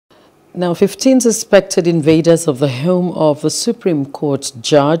Now, 15 suspected invaders of the home of the Supreme Court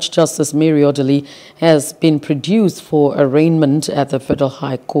Judge, Justice Mary Odili, has been produced for arraignment at the Federal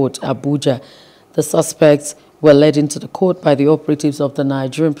High Court, Abuja. The suspects were led into the court by the operatives of the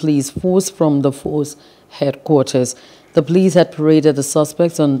Nigerian Police Force from the force headquarters. The police had paraded the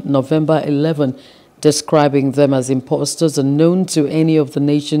suspects on November 11, describing them as impostors unknown to any of the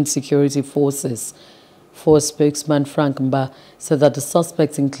nation's security forces. Force spokesman Frank Mba said that the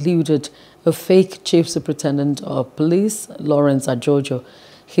suspects included a fake chief superintendent of police, Lawrence Ajojo.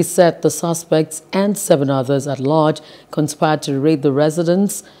 He said the suspects and 7 others at large conspired to raid the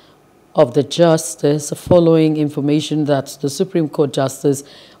residence of the justice following information that the Supreme Court justice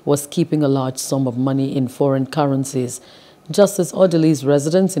was keeping a large sum of money in foreign currencies. Justice Odili's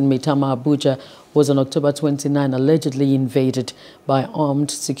residence in Maitama, Abuja, was on October 29 allegedly invaded by armed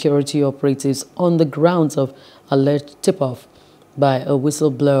security operatives on the grounds of alleged tip-off by a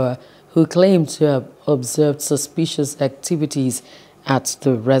whistleblower who claimed to have observed suspicious activities at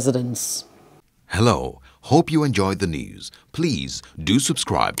the residence. Hello, hope you enjoyed the news. Please do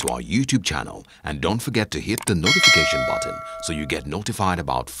subscribe to our YouTube channel and don't forget to hit the notification button so you get notified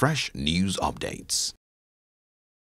about fresh news updates.